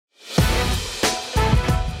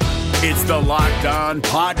It's the Locked On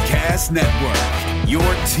Podcast Network, your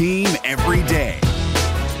team every day.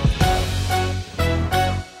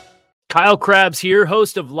 Kyle Krabs here,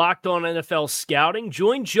 host of Locked On NFL Scouting.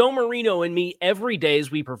 Join Joe Marino and me every day as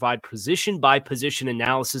we provide position-by-position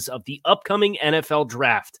analysis of the upcoming NFL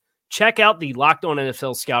Draft. Check out the Locked On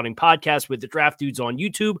NFL Scouting podcast with the Draft Dudes on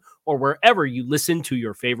YouTube or wherever you listen to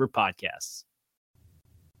your favorite podcasts.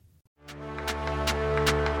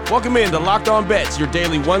 Welcome in to Locked On Bets, your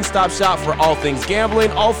daily one-stop shop for all things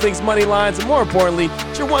gambling, all things money lines, and more importantly,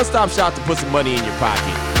 it's your one-stop shop to put some money in your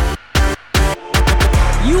pocket.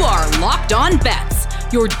 You are Locked On Bets,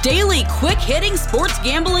 your daily quick-hitting sports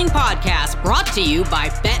gambling podcast brought to you by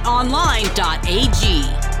betonline.ag.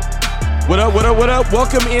 What up, what up, what up?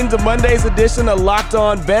 Welcome into Monday's edition of Locked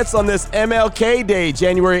On Bets on this MLK Day,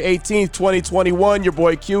 January 18th, 2021. Your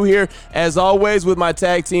boy Q here, as always, with my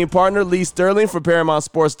tag team partner, Lee Sterling from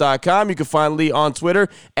ParamountSports.com. You can find Lee on Twitter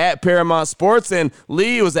at Paramount Sports. And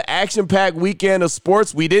Lee, it was an action-packed weekend of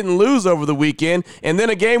sports. We didn't lose over the weekend. And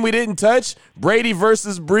then a game we didn't touch, Brady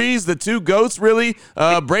versus Brees, the two GOATs, really.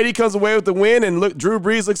 Brady comes away with the win, and look, Drew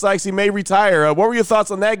Brees looks like he may retire. What were your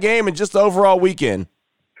thoughts on that game and just the overall weekend?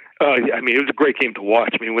 It was a great game to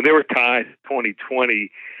watch. When they were tied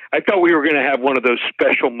 2020, I thought we were going to have one of those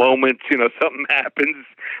special moments, something happens,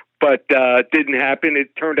 but didn't happen.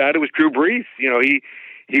 It turned out it was Drew Brees.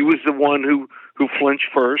 He was the one who flinched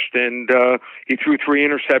first, and he threw 3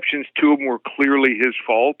 interceptions. 2 of them were clearly his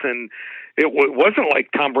fault, and it wasn't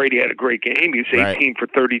like Tom Brady had a great game. He was 18 for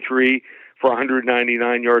 33 for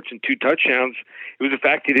 199 yards and 2 touchdowns. It was the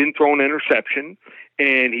fact he didn't throw an interception,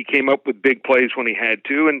 and he came up with big plays when he had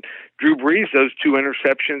to. And Drew Brees, those 2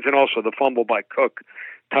 interceptions, and also the fumble by Cook,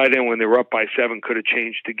 tied in when they were up by 7, could have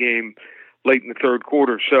changed the game late in the third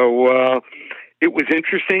quarter. So it was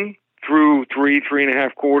interesting through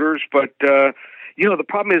 3.5 quarters. But, the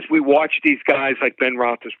problem is we watch these guys like Ben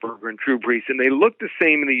Roethlisberger and Drew Brees, and they look the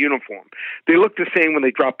same in the uniform. They look the same when they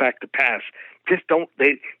drop back to pass. They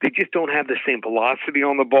just don't have the same velocity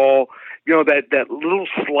on the ball. That little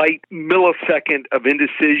slight millisecond of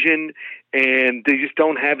indecision, and they just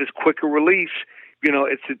don't have as quick a release.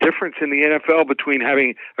 It's the difference in the NFL between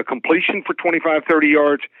having a completion for 25, 30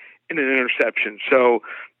 yards and an interception. So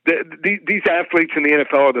these athletes in the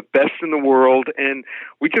NFL are the best in the world, and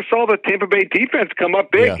we just saw the Tampa Bay defense come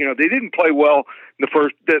up big. Yeah. They didn't play well in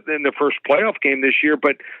the first playoff game this year,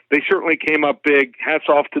 but they certainly came up big. Hats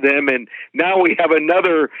off to them. And now we have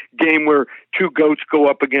another game where 2 GOATs go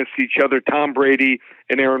up against each other, Tom Brady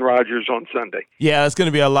and Aaron Rodgers on Sunday. Yeah, it's going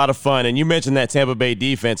to be a lot of fun. And you mentioned that Tampa Bay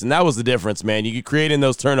defense, and that was the difference, man. You create in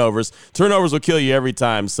those turnovers. Turnovers will kill you every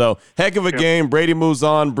time. So, heck of a game. Brady moves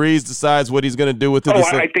on. Brees decides what he's going to do with it.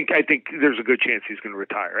 I think there's a good chance he's going to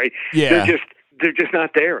retire. Right? Yeah. They're just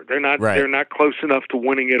not there. They're not. Right. They're not close enough to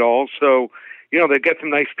winning it all. So, they've got some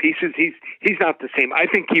nice pieces. He's not the same. I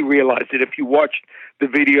think he realized it. If you watched the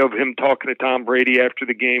video of him talking to Tom Brady after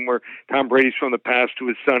the game, where Tom Brady's from the pass to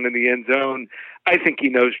his son in the end zone, I think he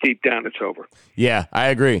knows deep down it's over. Yeah, I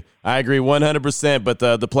agree 100%. But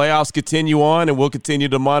the playoffs continue on, and we'll continue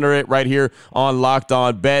to monitor it right here on Locked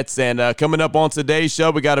On Bets. And coming up on today's show,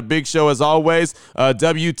 we got a big show as always.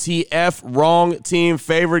 WTF, wrong team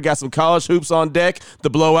favorite. Got some college hoops on deck. The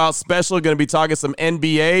blowout special, going to be talking some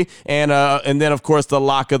NBA, and then of course the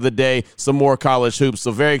lock of the day, some more college hoops.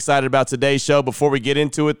 So very excited about today's show. Before we get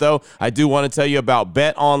into it though, I do want to tell you about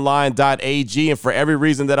betonline.ag, and for every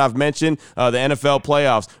reason that I've mentioned, the NFL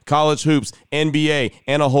playoffs, college hoops, NBA,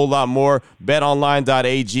 and a whole lot more,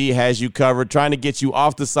 betonline.ag has you covered, trying to get you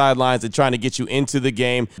off the sidelines and trying to get you into the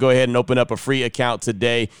game. Go ahead and open up a free account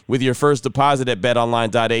today with your first deposit at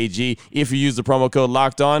betonline.ag. If you use the promo code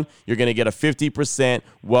Locked On, you're going to get a 50%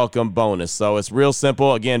 welcome bonus. So it's real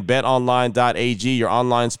simple. Again, betonline.ag, your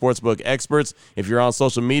online sportsbook experts. If you're on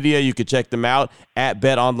social media, you can check them out at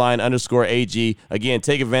betonline_AG. Again,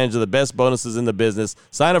 take advantage of the best bonuses in the business.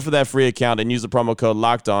 Sign up for that free account and use the promo code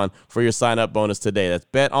Locked On for your sign-up bonus today. That's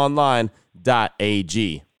betonline.ag.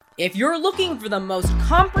 If you're looking for the most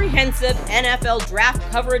comprehensive NFL draft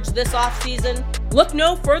coverage this offseason, look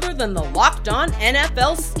no further than the Locked On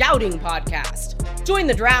NFL Scouting Podcast. Join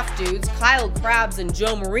the draft dudes, Kyle Krabs and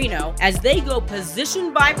Joe Marino, as they go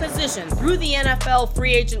position by position through the NFL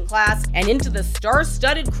free agent class and into the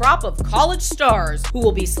star-studded crop of college stars who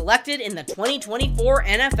will be selected in the 2024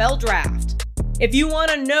 NFL Draft. If you want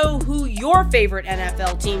to know who your favorite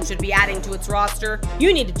NFL team should be adding to its roster,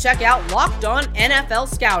 you need to check out Locked On NFL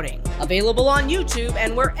Scouting, available on YouTube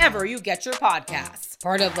and wherever you get your podcasts.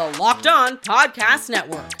 Part of the Locked On Podcast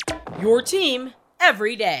Network, your team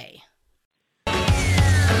every day.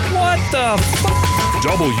 What the f***?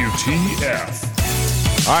 WTF.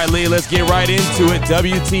 All right, Lee, let's get right into it.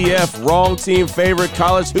 WTF, wrong team favorite,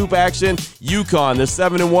 college hoop action. UConn, they're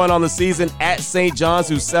 7-1 on the season at St. John's,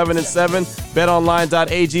 who's 7-7.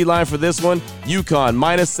 BetOnline.ag line for this one. UConn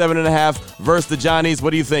 -7.5 versus the Johnnies.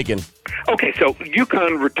 What are you thinking? Okay, so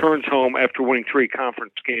UConn returns home after winning 3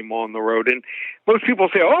 conference games on the road, and most people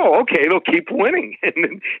say, "Oh, okay, they'll keep winning,"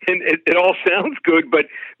 and it all sounds good, but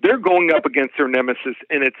they're going up against their nemesis,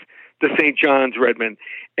 and it's the St. John's Redmen.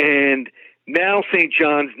 And now St.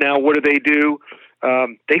 John's, now what do?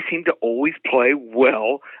 They seem to always play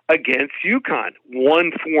well against UConn.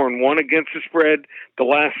 1-4-1 against the spread. The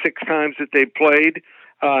last 6 times that they've played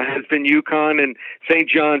has been UConn, and St.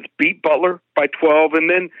 John's beat Butler by 12, and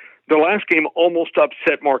then the last game almost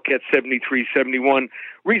upset Marquette 73-71.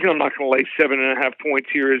 Reason I'm not going to lay 7.5 points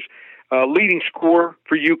here is leading scorer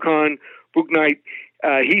for UConn, Bouknight.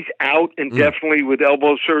 He's out indefinitely with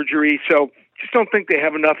elbow surgery, so just don't think they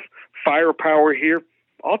have enough firepower here.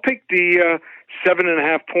 I'll take the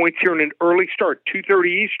 7.5 points here in an early start,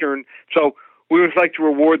 2:30 Eastern. So we always like to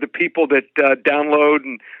reward the people that download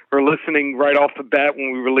and are listening right off the bat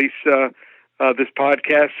when we release this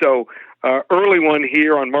podcast. So early one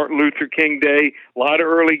here on Martin Luther King Day. A lot of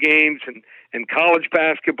early games and college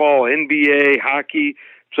basketball, NBA, hockey.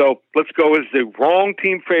 So let's go as the wrong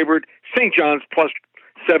team favorite, St. John's plus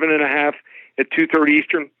 7.5 at 2:30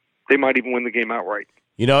 Eastern. They might even win the game outright.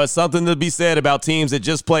 You know, it's something to be said about teams that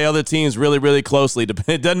just play other teams really, really closely.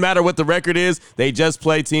 It doesn't matter what the record is; they just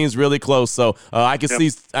play teams really close. So I can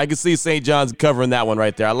see St. John's covering that one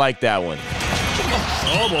right there. I like that one.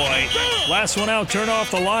 Oh boy! Last one out. Turn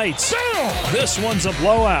off the lights. This one's a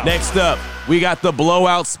blowout. Next up, we got the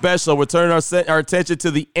blowout special. We're turning our attention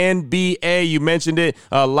to the NBA. You mentioned it.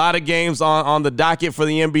 A lot of games on the docket for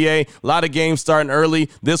the NBA. A lot of games starting early.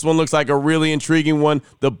 This one looks like a really intriguing one.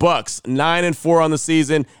 The Bucks, 9-4 on the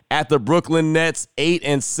season at the Brooklyn Nets,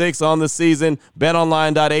 8-6 on the season.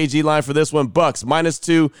 BetOnline.ag line for this one. Bucks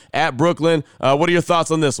 -2 at Brooklyn. What are your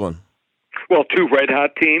thoughts on this one? Well, 2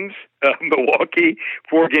 red-hot teams. Milwaukee,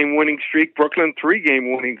 4-game winning streak. Brooklyn,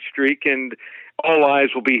 3-game winning streak. And all eyes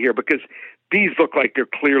will be here because these look like they're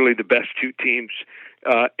clearly the best 2 teams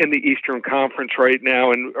in the Eastern Conference right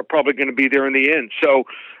now and are probably going to be there in the end. So,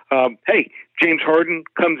 hey, James Harden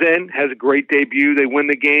comes in, has a great debut. They win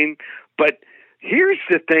the game. But here's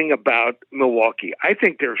the thing about Milwaukee. I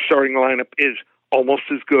think their starting lineup is almost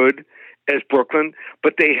as good as Brooklyn,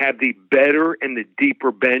 but they have the better and the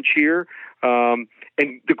deeper bench here.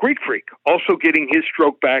 And the Greek Freak also getting his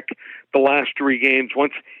stroke back the last 3 games.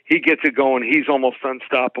 Once he gets it going, he's almost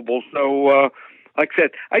unstoppable. So, like I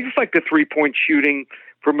said, I just like the 3-point shooting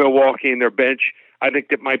for Milwaukee and their bench. I think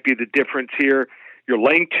that might be the difference here. You're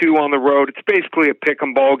laying 2 on the road. It's basically a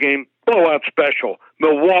pick-em ball game. Blowout special.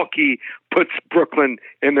 Milwaukee puts Brooklyn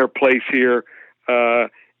in their place here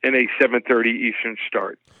in a 7:30 Eastern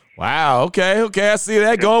start. Wow. Okay. I see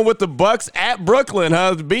that. Going with the Bucks at Brooklyn,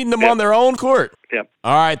 huh? Beating them on their own court. Yep.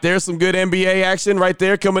 All right, there's some good NBA action right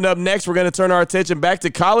there. Coming up next, we're going to turn our attention back to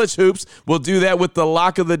college hoops. We'll do that with the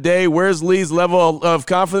lock of the day. Where's Lee's level of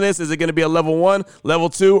confidence? Is it going to be a level 1, level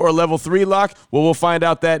 2, or level 3 lock? Well, we'll find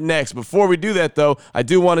out that next. Before we do that, though, I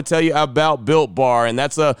do want to tell you about Built Bar, and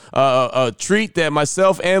that's a treat that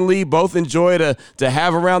myself and Lee both enjoy to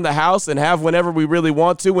have around the house and have whenever we really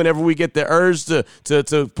want to, whenever we get the urge to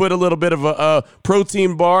put a little bit of a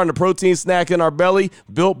protein bar and a protein snack in our belly.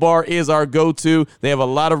 Built Bar is our go-to. They have a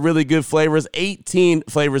lot of really good flavors, 18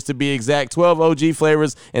 flavors to be exact, 12 OG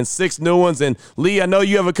flavors and 6 new ones. And Lee, I know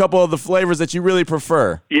you have a couple of the flavors that you really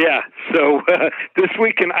prefer. Yeah, so this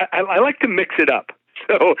weekend I like to mix it up.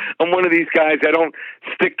 So I'm one of these guys, I don't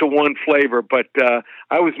stick to one flavor, but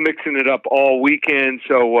I was mixing it up all weekend.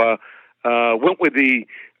 So went with the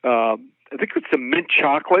I think it's the mint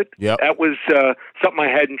chocolate. Yep. That was something I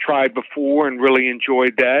hadn't tried before and really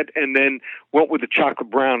enjoyed that. And then went with the chocolate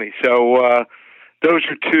brownie. So those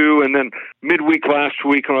are 2. And then midweek last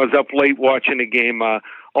week when I was up late watching the game,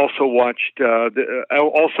 also watched. I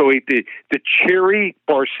also ate the cherry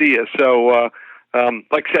barcia. So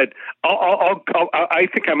like I said, I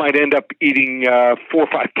think I might end up eating 4 or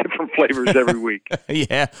 5 different flavors every week.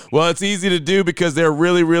 Yeah, well, it's easy to do because they're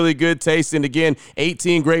really, really good tasting. Again,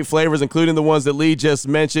 18 great flavors, including the ones that Lee just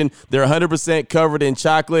mentioned. They're 100% covered in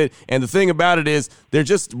chocolate, and the thing about it is they're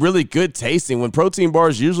just really good tasting. When protein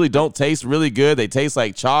bars usually don't taste really good, they taste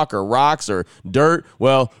like chalk or rocks or dirt.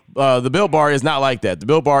 Well, The Built Bar is not like that. The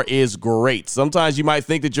Built Bar is great. Sometimes you might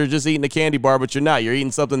think that you're just eating a candy bar, but you're not. You're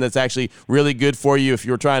eating something that's actually really good for you. If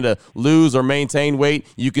you're trying to lose or maintain weight,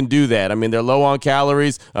 you can do that. I mean, they're low on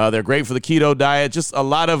calories. They're great for the keto diet. Just a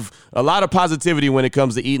lot of positivity when it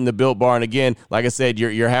comes to eating the Built Bar. And again, like I said,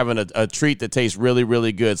 you're having a treat that tastes really,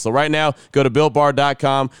 really good. So right now, go to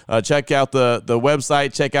BuiltBar.com. Check out the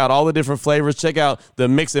website. Check out all the different flavors. Check out the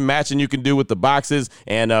mix and matching you can do with the boxes,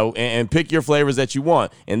 and pick your flavors that you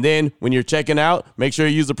want. And then when you're checking out, make sure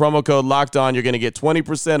you use the promo code Locked On. You're going to get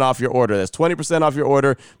 20% off your order. That's 20% off your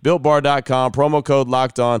order. BuiltBar.com, promo code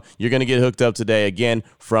Locked On. You're going to get hooked up today, again,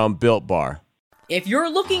 from Built Bar. If you're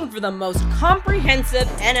looking for the most comprehensive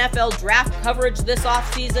NFL draft coverage this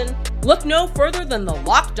offseason, look no further than the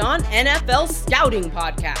Locked On NFL Scouting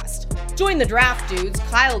Podcast. Join the draft dudes,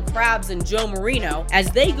 Kyle Krabs and Joe Marino,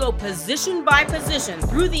 as they go position by position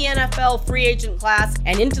through the NFL free agent class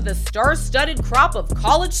and into the star-studded crop of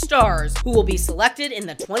college stars who will be selected in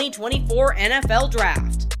the 2024 NFL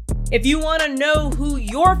Draft. If you want to know who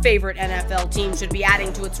your favorite NFL team should be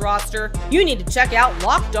adding to its roster, you need to check out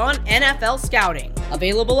Locked On NFL Scouting,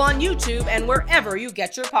 available on YouTube and wherever you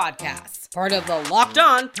get your podcasts. Part of the Locked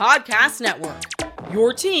On Podcast Network,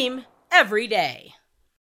 your team every day.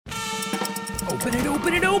 Open it,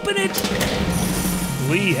 open it, open it.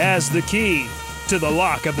 Lee has the key to the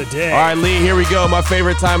lock of the day. All right, Lee, here we go. My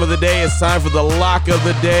favorite time of the day. It's time for the lock of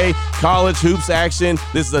the day. College hoops action.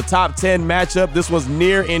 This is a top 10 matchup. This one's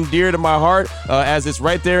near and dear to my heart as it's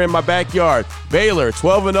right there in my backyard. Baylor,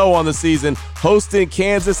 12-0 on the season, hosting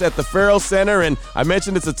Kansas at the Farrell Center. And I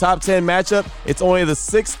mentioned it's a top 10 matchup. It's only the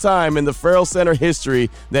 6th time in the Farrell Center history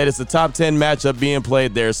that it's a top 10 matchup being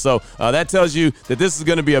played there. So that tells you that this is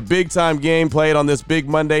going to be a big-time game played on this big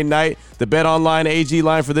Monday night. The BetOnline AG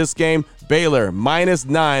line for this game, Baylor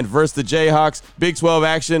 -9 versus the Jayhawks. Big 12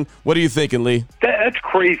 action. What are you thinking, Lee? That's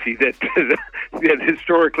crazy that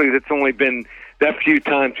historically that's only been that few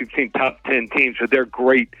times we've seen top 10 teams. So they're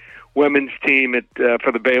great women's team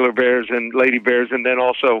for the Baylor Bears and Lady Bears, and then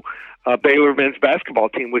also Baylor men's basketball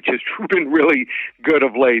team, which has been really good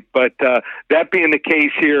of late. But that being the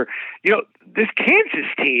case here, this Kansas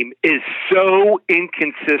team is so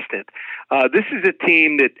inconsistent. This is a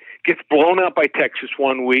team that gets blown out by Texas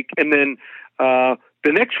one week, and then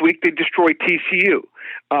the next week they destroy TCU.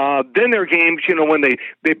 Then there are games, when they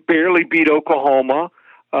barely beat Oklahoma,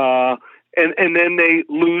 and then they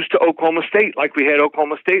lose to Oklahoma State, like we had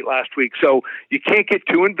Oklahoma State last week. So you can't get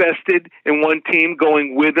too invested in one team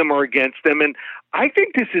going with them or against them. And I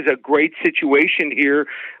think this is a great situation here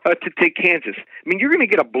to take Kansas. I mean, you're going to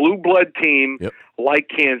get a blue blood team like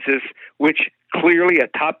Kansas, which clearly a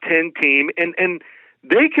top 10 team, and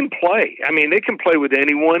they can play. I mean, they can play with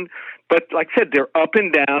anyone. But like I said, they're up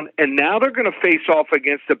and down, and now they're going to face off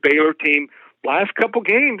against the Baylor team. Last couple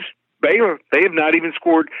games, Baylor, they have not even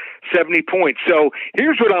scored 70 points. So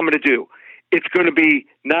here's what I'm going to do. It's going to be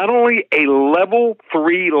not only a level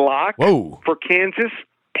 3 lock for Kansas,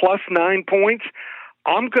 +9 points.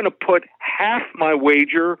 I'm going to put half my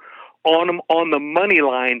wager on them on the money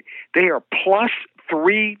line. They are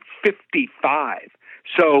 +355.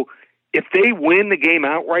 So if they win the game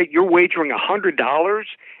outright, you're wagering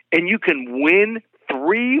 $100, and you can win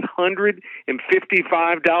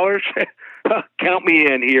 $355. Count me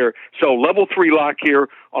in here. So level 3 lock here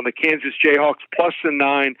on the Kansas Jayhawks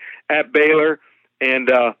 +9 at Baylor,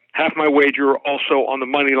 and half my wager also on the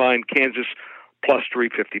money line, Kansas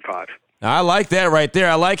 +355. I like that right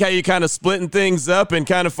there. I like how you kind of splitting things up and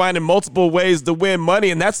kind of finding multiple ways to win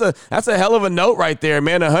money, and that's a hell of a note right there,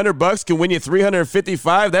 man. $100 can win you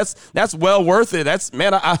 $355. That's well worth it.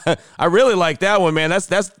 I really like that one, man.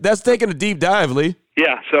 That's taking a deep dive, Lee.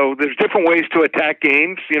 Yeah, so there's different ways to attack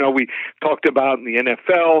games. We talked about in the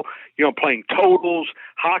NFL, playing totals,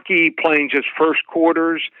 hockey, playing just first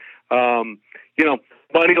quarters.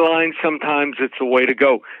 Money line, sometimes it's the way to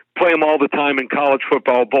go. Play them all the time in college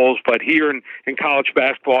football bowls, but here in college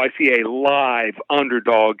basketball, I see a live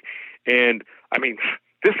underdog. And, I mean,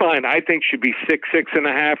 this line I think should be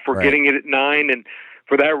 6.5. We're getting it at 9, and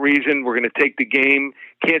for that reason, we're going to take the game.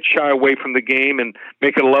 Can't shy away from the game and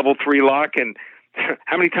make it a level 3 lock. And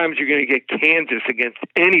how many times are you going to get Kansas against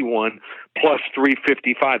anyone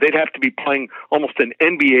 +355? They'd have to be playing almost an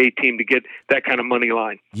NBA team to get that kind of money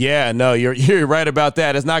line. Yeah, no, you're right about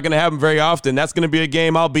that. It's not going to happen very often. That's going to be a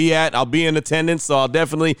game I'll be at. I'll be in attendance, so I'll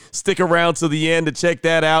definitely stick around to the end to check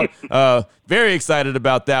that out. Very excited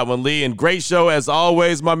about that one, Lee. And great show as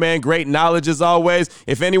always, my man. Great knowledge as always.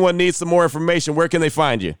 If anyone needs some more information, where can they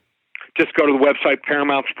find you? just go to the website,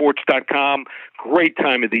 ParamountSports.com. Great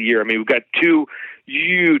time of the year. I mean, we've got two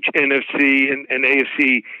huge NFC and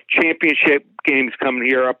AFC championship games coming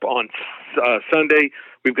here up on Sunday.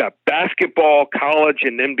 We've got basketball, college,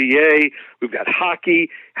 and NBA. We've got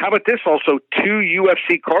hockey. How about this? Also, 2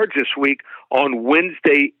 UFC cards this week on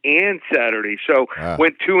Wednesday and Saturday. So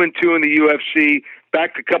went 2-2 in the UFC.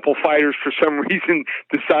 Backed a couple fighters for some reason,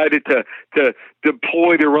 decided to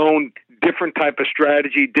deploy their own different type of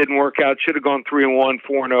strategy. Didn't work out. Should have gone 3-1,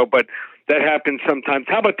 4-0, but that happens sometimes.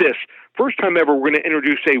 How about this? First time ever, we're going to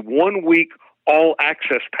introduce a 1-week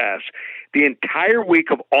all-access pass. The entire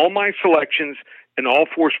week of all my selections and all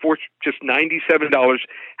 4 sports, just $97.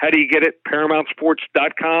 How do you get it?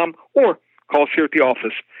 ParamountSports.com or call us here at the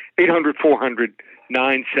office,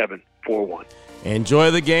 800-400-9741. Enjoy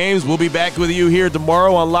the games. We'll be back with you here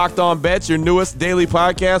tomorrow on Locked On Bets, your newest daily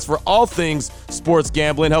podcast for all things sports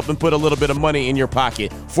gambling, helping put a little bit of money in your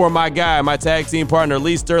pocket. For my guy, my tag team partner,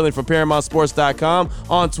 Lee Sterling from ParamountSports.com,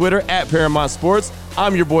 on Twitter at Paramount Sports.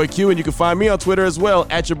 I'm your boy Q, and you can find me on Twitter as well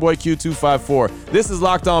at your boy Q254. This is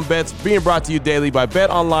Locked On Bets, being brought to you daily by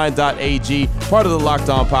BetOnline.ag, part of the Locked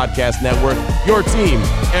On Podcast Network, your team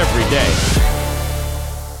every day.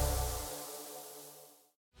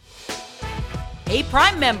 Hey,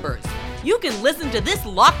 Prime members, you can listen to this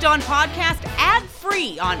Locked On podcast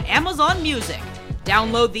ad-free on Amazon Music.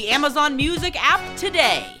 Download the Amazon Music app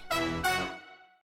today.